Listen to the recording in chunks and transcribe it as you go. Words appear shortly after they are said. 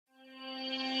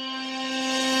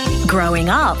Growing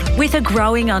Up with a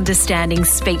Growing Understanding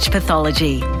Speech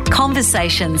Pathology.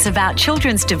 Conversations about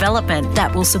children's development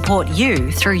that will support you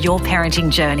through your parenting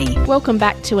journey. Welcome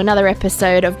back to another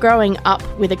episode of Growing Up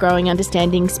with a Growing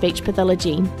Understanding Speech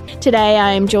Pathology. Today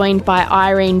I am joined by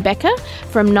Irene Becker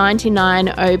from 99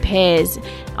 Au Pairs.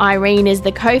 Irene is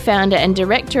the co-founder and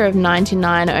director of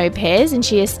 99 Au Pairs, and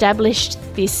she established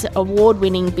this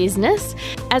award-winning business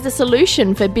as a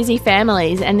solution for busy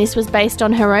families, and this was based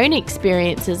on her own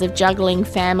experiences of juggling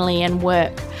family and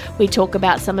work. We talk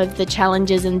about some of the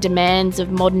challenges and demands of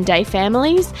modern-day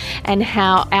families and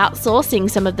how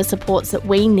outsourcing some of the supports that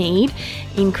we need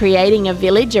in creating a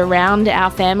village around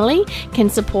our family can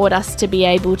support us to be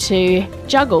able to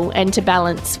juggle and to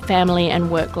balance family and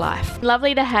work life.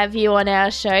 Lovely to have you on our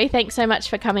show. Thanks so much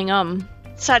for coming on.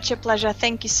 Such a pleasure.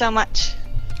 Thank you so much.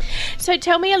 So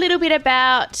tell me a little bit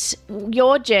about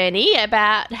your journey,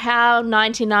 about how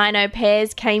 99 Au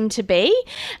Pairs came to be.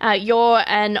 You're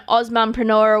an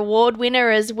Osmumpreneur Award winner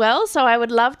as well, so I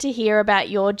would love to hear about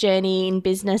your journey in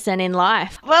business and in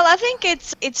life. Well, I think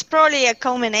it's probably a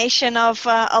culmination of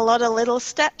a lot of little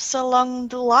steps along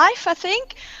the life, I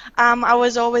think. I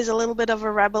was always a little bit of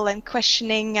a rebel and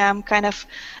questioning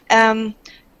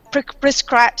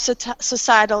prescribed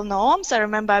societal norms. I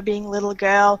remember being a little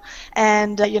girl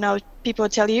and, people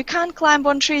would tell you can't climb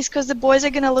on trees because the boys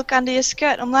are going to look under your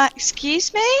skirt. I'm like,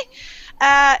 excuse me?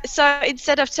 So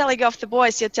instead of telling off the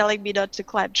boys, you're telling me not to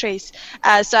climb trees.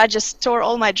 So I just tore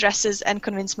all my dresses and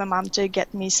convinced my mom to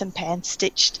get me some pants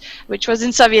stitched, which was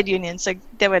in Soviet Union, so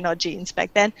there were no jeans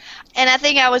back then. And I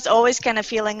think I was always kind of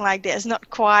feeling like there's not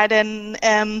quite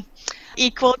an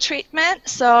equal treatment.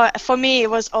 So for me, it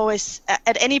was always,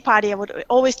 at any party, I would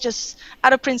always just,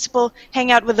 out of principle,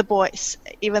 hang out with the boys,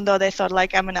 even though they thought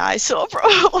like I'm an eyesore,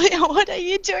 probably. What are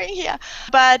you doing here?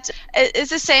 But it's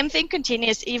the same thing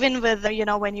continues, even with,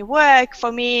 when you work.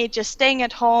 For me, just staying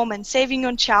at home and saving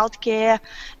on childcare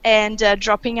and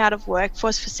dropping out of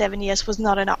workforce for 7 years was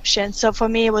not an option. So for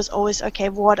me, it was always, okay,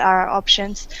 what are our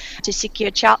options to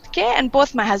secure childcare? And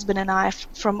both my husband and I are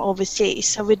from overseas,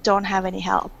 so we don't have any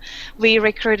help. We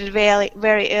recruited very,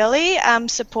 very early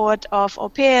support of au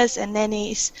pairs and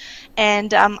nannies,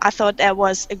 and I thought that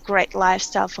was a great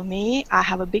lifestyle for me. I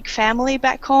have a big family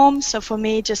back home, so for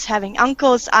me, just having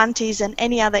uncles, aunties, and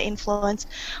any other influence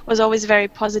was always a very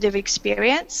positive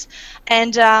experience.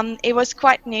 And it was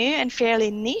quite new and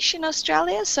fairly niche in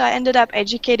Australia, so I ended up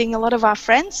educating a lot of our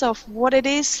friends of what it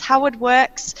is, how it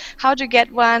works, how to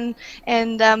get one,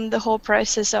 and the whole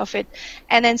process of it.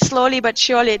 And then slowly but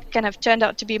surely, it kind of turned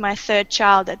out to be my third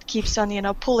child that keeps on,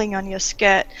 pulling on your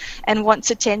skirt and wants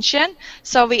attention.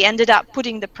 So we ended up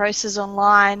putting the process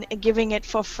online and giving it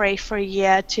for free for a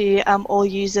year to all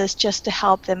users just to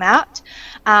help them out.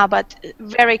 But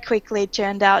very quickly it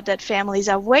turned out that families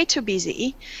are way too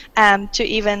busy to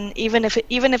even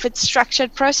if it's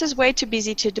structured process, way too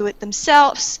busy to do it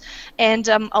themselves. And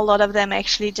a lot of them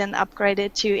actually then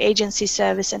upgraded to agency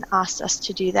service and asked us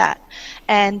to do that.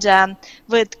 And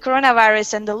with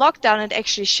coronavirus and the lockdown, it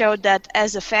actually showed that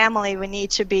as a family we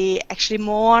need to be actually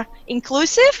more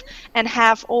inclusive and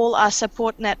have all our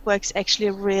support networks actually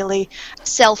really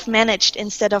self-managed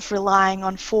instead of relying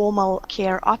on formal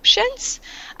care options,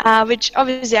 which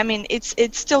obviously,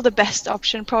 it's still the best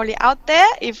option probably out there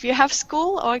if you have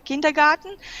school or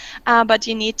kindergarten, but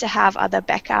you need to have other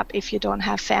backup if you don't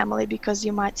have family, because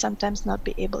you might sometimes not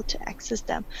be able to access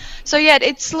them. So yeah,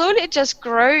 it slowly just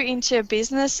grew into a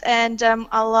business, and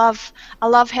I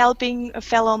love helping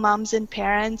fellow mums and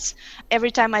parents.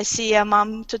 Every time I see a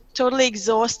mum totally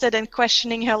exhausted and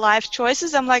questioning her life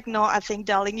choices, I'm like, no, I think,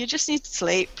 darling, you just need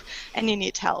sleep and you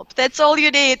need help. That's all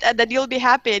you need, and then you'll be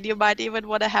happy, and you might even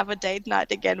want to have a date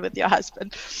night again with your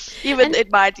husband. Even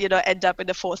it might, end up in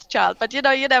a fourth child, but you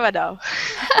never know.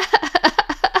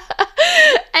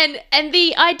 And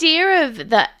the idea of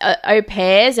the au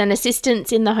pairs and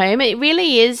assistance in the home, it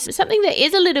really is something that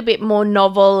is a little bit more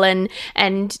novel and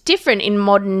different in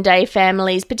modern day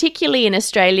families, particularly in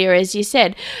Australia, as you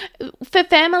said. For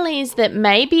families that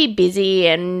may be busy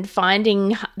and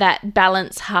finding that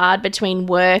balance hard between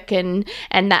work and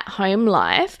that home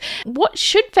life, what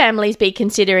should families be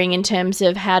considering in terms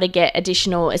of how to get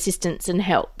additional assistance and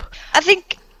help? I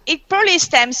think it probably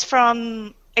stems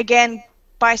from, again,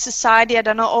 by society, I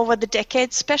don't know, over the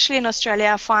decades, especially in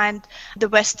Australia, I find the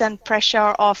Western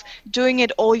pressure of doing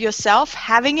it all yourself,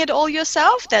 having it all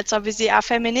yourself. That's obviously our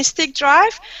feministic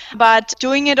drive, but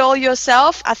doing it all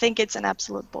yourself, I think it's an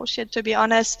absolute bullshit, to be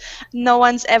honest. No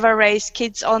one's ever raised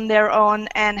kids on their own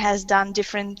and has done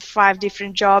 5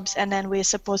 different jobs, and then we're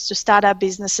supposed to start our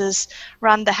businesses,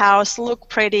 run the house, look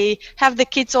pretty, have the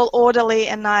kids all orderly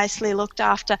and nicely looked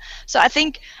after. So I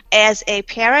think as a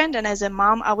parent and as a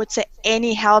mom, I would say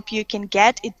any help you can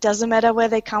get, it doesn't matter where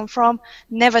they come from,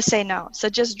 never say no. So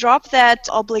just drop that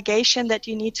obligation that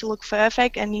you need to look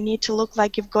perfect and you need to look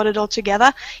like you've got it all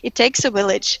together. It takes a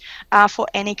village for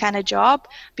any kind of job.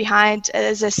 Behind,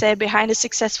 as I said, behind a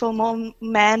successful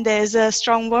man, there's a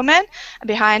strong woman.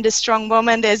 Behind a strong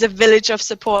woman, there's a village of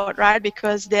support, right?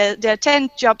 Because there are 10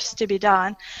 jobs to be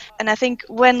done. And I think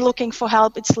when looking for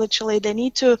help, it's literally they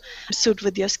need to suit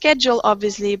with your schedule,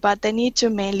 obviously, but they need to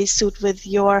mainly suit with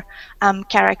your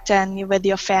character and with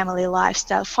your family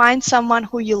lifestyle. Find someone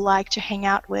who you like to hang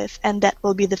out with, and that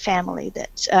will be the family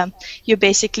that you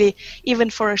basically, even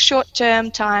for a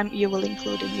short-term time, you will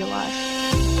include in your life.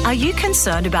 Are you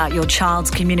concerned about your child's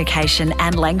communication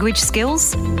and language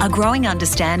skills? A Growing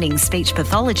Understanding Speech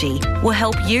Pathology will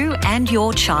help you and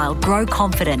your child grow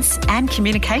confidence and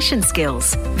communication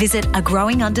skills. Visit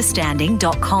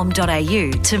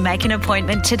agrowingunderstanding.com.au to make an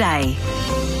appointment today.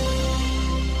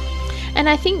 And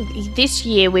I think this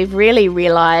year we've really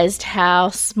realised how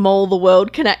small the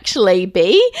world can actually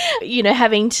be,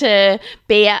 having to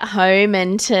be at home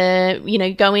and to,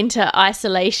 go into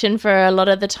isolation for a lot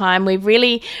of the time. We've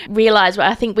really realised,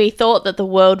 I think we thought that the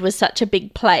world was such a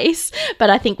big place, but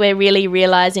I think we're really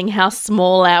realising how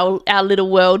small our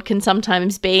little world can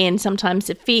sometimes be and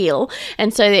sometimes feel.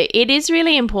 And so it is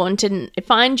really important to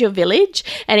find your village.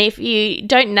 And if you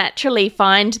don't naturally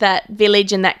find that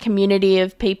village and that community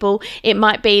of people, it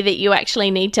might be that you actually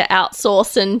need to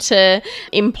outsource and to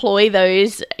employ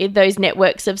those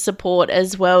networks of support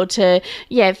as well to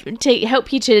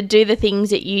help you to do the things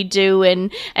that you do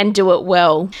and do it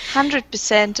well.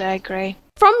 100%, I agree.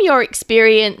 From your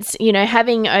experience,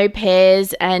 having au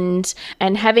pairs and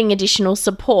having additional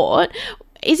support,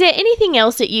 is there anything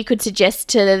else that you could suggest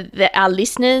to our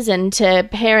listeners and to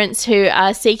parents who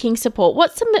are seeking support?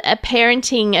 What's some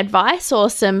parenting advice or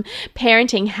some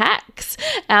parenting hacks,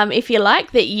 if you like,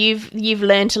 that you've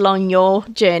learned along your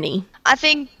journey? I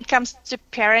think when it comes to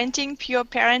parenting, pure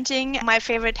parenting, my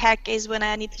favorite hack is when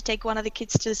I need to take one of the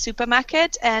kids to the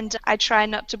supermarket and I try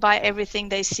not to buy everything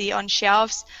they see on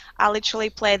shelves. I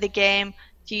literally play the game,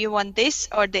 do you want this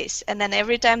or this? And then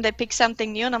every time they pick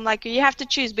something new, and I'm like, you have to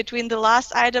choose between the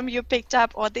last item you picked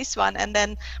up or this one. And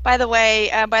then, by the way,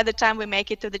 by the time we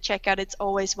make it to the checkout, it's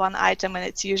always one item, and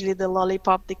it's usually the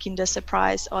lollipop, the Kinder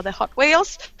Surprise, or the Hot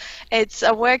Wheels. It's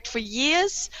worked for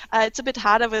years. It's a bit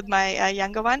harder with my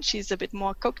younger one. She's a bit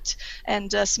more cooked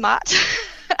and smart.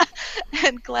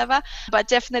 And clever, but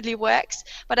definitely works.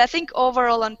 But I think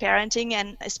overall on parenting,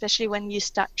 and especially when you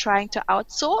start trying to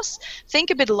outsource, think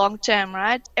a bit long term,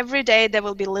 right? Every day there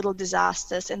will be little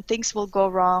disasters and things will go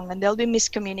wrong and there'll be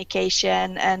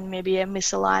miscommunication and maybe a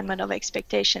misalignment of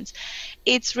expectations.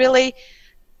 It's really,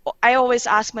 I always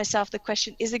ask myself the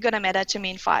question, is it going to matter to me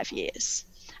in 5 years?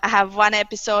 I have one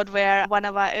episode where one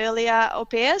of our earlier au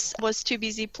pairs was too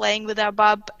busy playing with our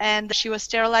bub and she was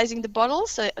sterilizing the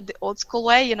bottles, so the old school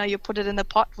way, you put it in the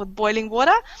pot with boiling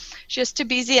water. She was too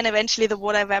busy and eventually the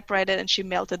water evaporated and she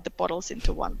melted the bottles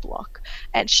into one block.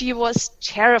 And she was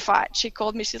terrified. She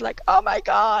called me, she's like, oh my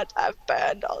God, I've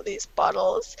burned all these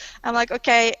bottles. I'm like,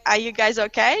 okay, are you guys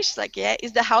okay? She's like, yeah.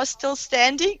 Is the house still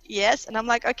standing? Yes. And I'm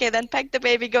like, okay, then pack the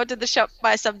baby, go to the shop,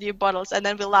 buy some new bottles. And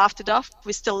then we laughed it off.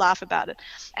 We still laugh about it.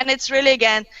 And it's really,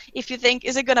 again, if you think,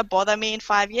 is it going to bother me in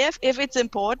 5 years? If it's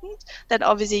important, then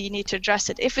obviously you need to address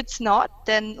it. If it's not,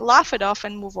 then laugh it off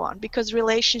and move on, because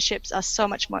relationships are so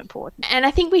much more important. And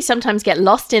I think we sometimes get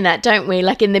lost in that, don't we?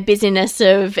 Like in the busyness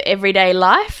of everyday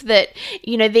life, that,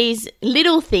 these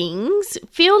little things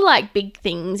feel like big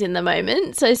things in the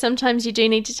moment. So sometimes you do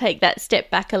need to take that step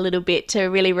back a little bit to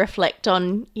really reflect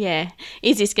on,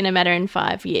 is this going to matter in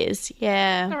 5 years?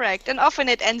 Yeah. Correct. And often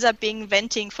it ends up being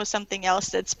venting for something else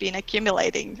that's been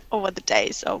accumulating over the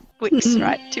days or weeks,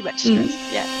 right? Too much stress.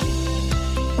 Yeah.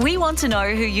 We want to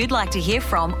know who you'd like to hear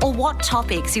from or what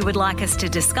topics you would like us to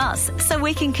discuss so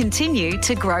we can continue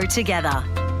to grow together.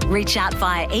 Reach out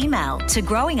via email to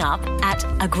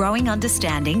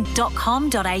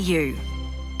growingup@agrowingunderstanding.com.au.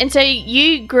 And so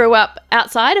you grew up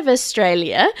outside of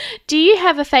Australia. Do you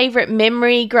have a favourite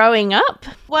memory growing up?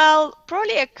 Well,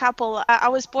 probably a couple. I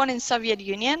was born in Soviet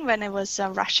Union when it was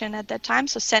Russian at that time,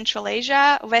 so Central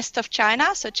Asia, west of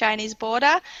China, so Chinese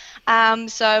border.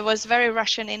 So it was very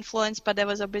Russian influenced, but there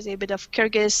was obviously a bit of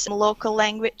Kyrgyz local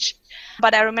language.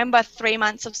 But I remember 3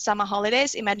 months of summer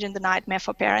holidays. Imagine the nightmare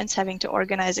for parents having to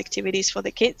organize activities for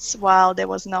the kids while there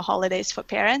was no holidays for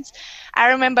parents. I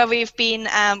remember we've been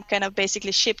kind of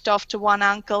basically shipped off to one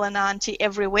uncle and auntie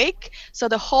every week. So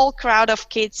the whole crowd of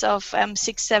kids of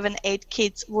 6, 7, 8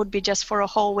 kids would be just for a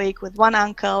whole week with one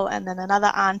uncle and then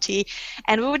another auntie.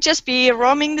 And we would just be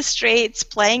roaming the streets,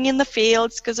 playing in the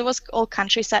fields because it was all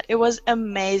countryside. It was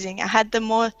amazing. I had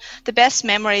the best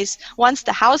memories. Once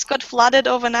the house got flooded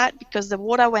overnight because the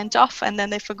water went off and then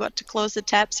they forgot to close the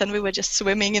taps and we were just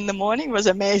swimming in the morning. It was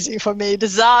amazing for me.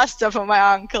 Disaster for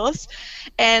my uncles.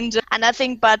 And I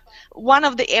think, but one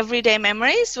of the everyday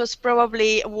memories was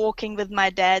probably walking with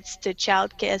my dad to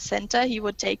childcare center. He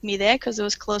would take me there because it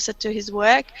was closer to his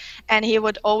work, and he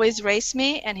would always race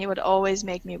me and he would always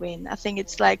make me win. I think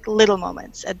it's like little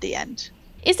moments at the end.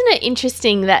 Isn't it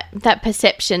interesting that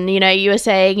perception, you were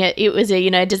saying it was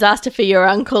a, disaster for your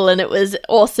uncle and it was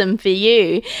awesome for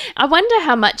you. I wonder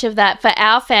how much of that for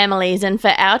our families and for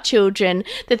our children,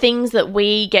 the things that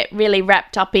we get really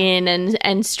wrapped up in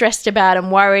and stressed about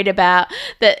and worried about,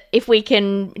 that if we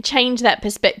can change that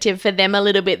perspective for them a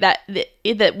little bit,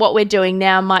 that what we're doing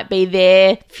now might be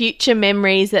their future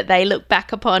memories that they look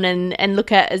back upon and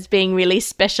look at as being really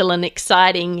special and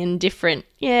exciting and different.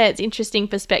 Yeah, it's interesting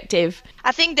perspective.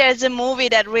 I think there's a movie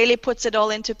that really puts it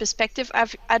all into perspective.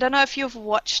 I don't know if you've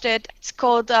watched it. It's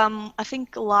called, I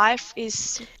think, Life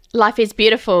is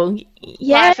Beautiful.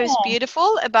 Yeah. Life is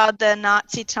Beautiful, about the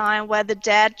Nazi time where the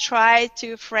dad tried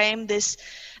to frame this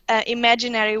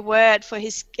imaginary world for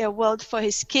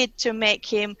his kid to make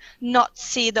him not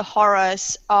see the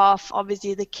horrors of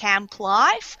obviously the camp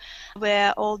life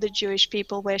where all the Jewish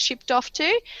people were shipped off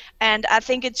to. And I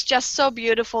think it's just so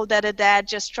beautiful that a dad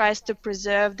just tries to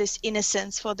preserve this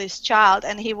innocence for this child,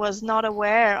 and he was not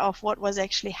aware of what was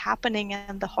actually happening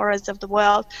and the horrors of the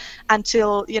world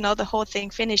until the whole thing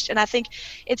finished. And I think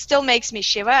it still makes me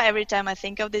shiver every time I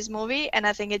think of this movie, and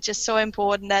I think it's just so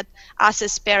important that us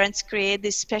as parents create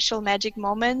these special magic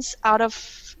moments out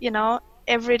of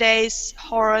everyday's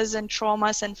horrors and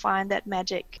traumas and find that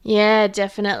magic. Yeah,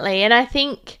 definitely. And I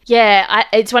think,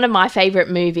 it's one of my favorite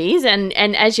movies. And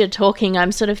as you're talking,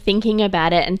 I'm sort of thinking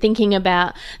about it and thinking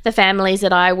about the families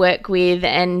that I work with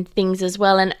and things as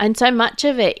well. And so much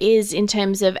of it is in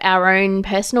terms of our own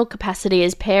personal capacity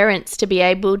as parents to be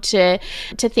able to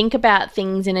think about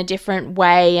things in a different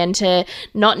way and to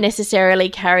not necessarily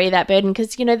carry that burden.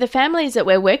 Because, the families that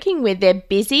we're working with, they're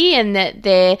busy and that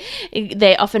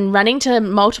they're often running to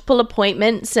multiple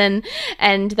appointments and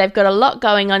they've got a lot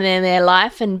going on in their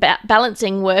life and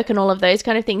balancing work and all of those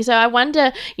kind of things. So I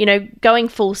wonder, going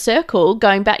full circle,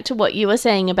 going back to what you were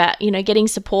saying about, getting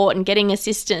support and getting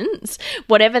assistance,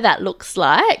 whatever that looks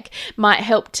like, might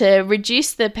help to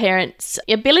reduce the parent's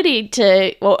ability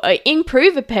or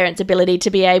improve a parent's ability to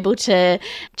be able to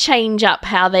change up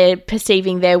how they're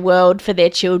perceiving their world for their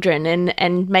children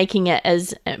and making it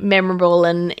as memorable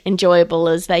and enjoyable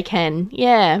as they can.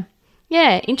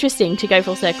 Yeah, interesting to go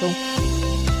full circle.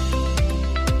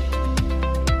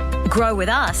 Grow with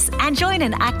us and join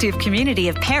an active community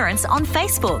of parents on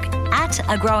Facebook at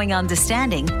A Growing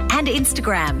Understanding and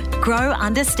Instagram, Grow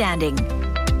Understanding.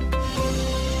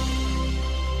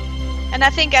 And I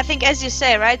think as you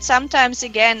say, right, sometimes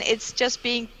again, it's just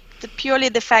being purely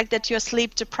the fact that you're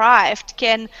sleep deprived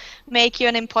can make you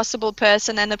an impossible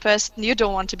person and a person you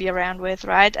don't want to be around with,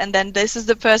 right? And then this is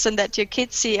the person that your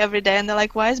kids see every day and they're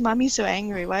like, why is mommy so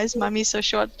angry? Why is mommy so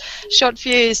short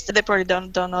fused? They probably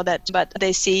don't know that, but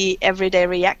they see everyday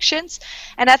reactions.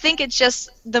 And I think it's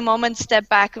just the moment step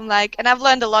back. I'm like, and I've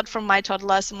learned a lot from my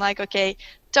toddlers. I'm like, okay,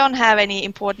 don't have any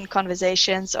important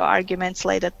conversations or arguments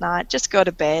late at night. Just go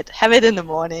to bed. Have it in the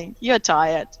morning. You're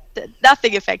tired.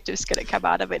 Nothing effective is going to come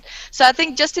out of it. So I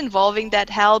think just involving that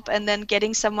help and then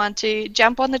getting someone to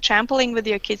jump on the trampoline with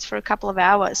your kids for a couple of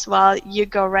hours while you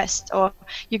go rest or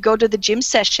you go to the gym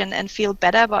session and feel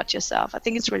better about yourself. I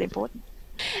think it's really important.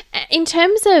 In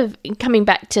terms of coming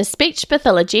back to speech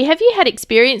pathology, have you had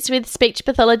experience with speech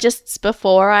pathologists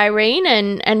before, Irene?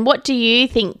 And what do you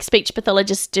think speech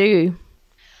pathologists do?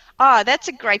 Oh, that's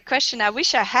a great question. I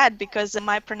wish I had, because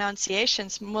my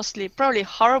pronunciation's probably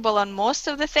horrible on most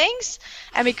of the things.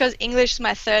 And because English is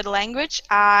my third language,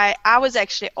 I was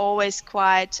actually always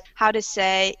quite,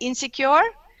 insecure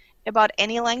about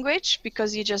any language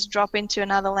because you just drop into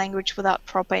another language without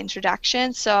proper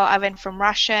introduction. So I went from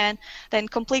Russian, then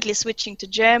completely switching to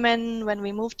German when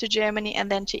we moved to Germany,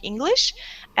 and then to English,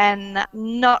 and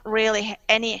not really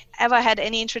ever had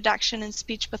any introduction in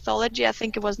speech pathology. I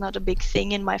think it was not a big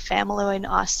thing in my family or in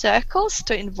our circles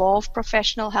to involve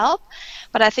professional help,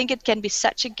 but I think it can be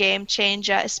such a game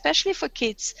changer, especially for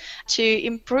kids, to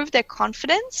improve their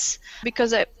confidence,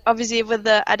 because obviously with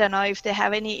I don't know if they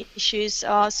have any issues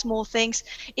or small things,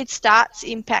 it starts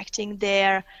impacting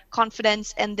their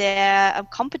confidence and their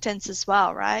competence as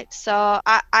well, right? So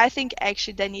I think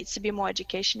actually there needs to be more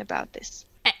education about this.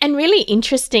 And really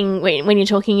interesting when you're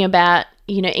talking about,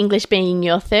 English being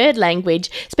your third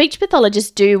language, speech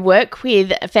pathologists do work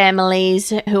with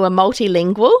families who are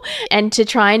multilingual and to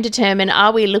try and determine,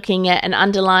 are we looking at an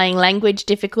underlying language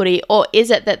difficulty, or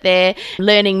is it that they're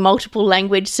learning multiple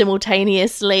language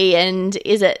simultaneously, and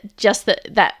is it just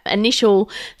that initial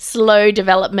slow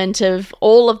development of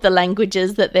all of the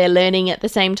languages that they're learning at the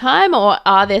same time, or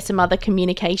are there some other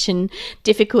communication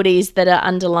difficulties that are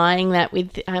underlying that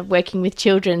with working with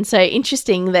children? So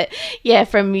interesting that,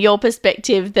 from your perspective,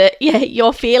 that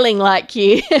you're feeling like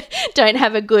you don't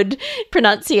have a good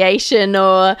pronunciation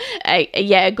or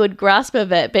a good grasp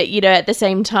of it, but at the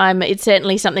same time it's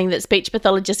certainly something that speech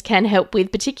pathologists can help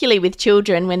with, particularly with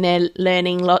children when they're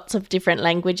learning lots of different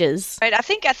languages. Right. I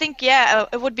think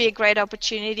it would be a great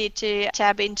opportunity to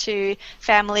tap into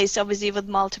families obviously with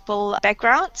multiple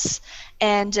backgrounds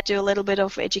and do a little bit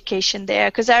of education there.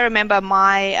 Because I remember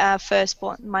my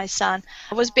firstborn, my son,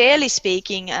 was barely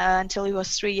speaking until he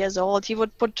was 3 years old. He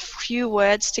would put few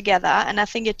words together, and I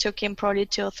think it took him probably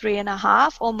till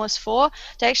 3.5, almost 4,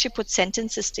 to actually put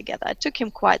sentences together. It took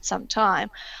him quite some time.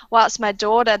 Whilst my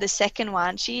daughter, the second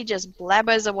one, she just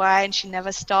blabbers away and she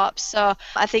never stops. So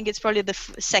I think it's probably the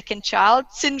second child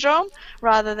syndrome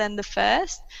rather than the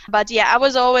first. But I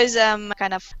was always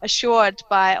kind of assured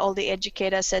by all the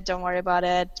educators, said don't worry about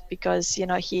it, because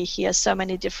he hears so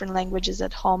many different languages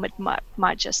at home, it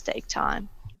might just take time.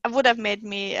 It would have made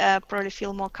me probably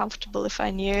feel more comfortable if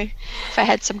I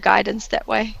had some guidance that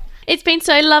way. It's been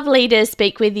so lovely to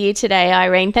speak with you today,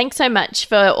 Irene. Thanks so much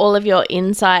for all of your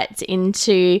insights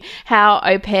into how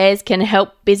au pairs can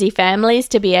help busy families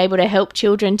to be able to help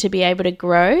children to be able to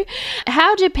grow.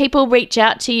 How do people reach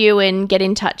out to you and get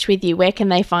in touch with you? Where can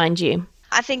they find you?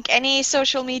 I think any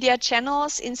social media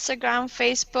channels, Instagram,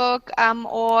 Facebook,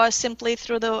 or simply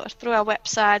through our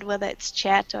website, whether it's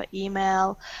chat or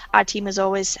email. Our team is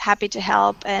always happy to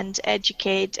help and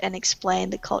educate and explain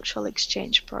the cultural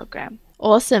exchange program.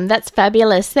 Awesome. That's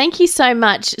fabulous. Thank you so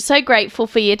much. So grateful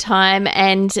for your time.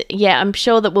 And I'm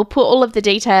sure that we'll put all of the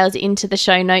details into the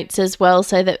show notes as well,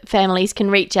 so that families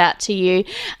can reach out to you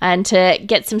and to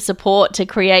get some support to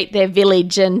create their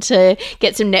village and to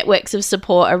get some networks of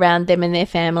support around them and their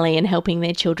family and helping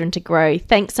their children to grow.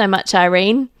 Thanks so much,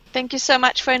 Irene. Thank you so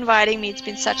much for inviting me. It's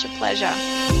been such a pleasure.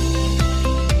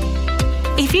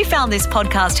 If you found this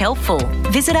podcast helpful,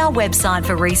 visit our website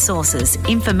for resources,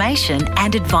 information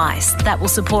and advice that will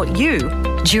support you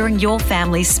during your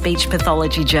family's speech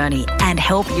pathology journey and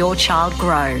help your child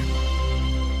grow.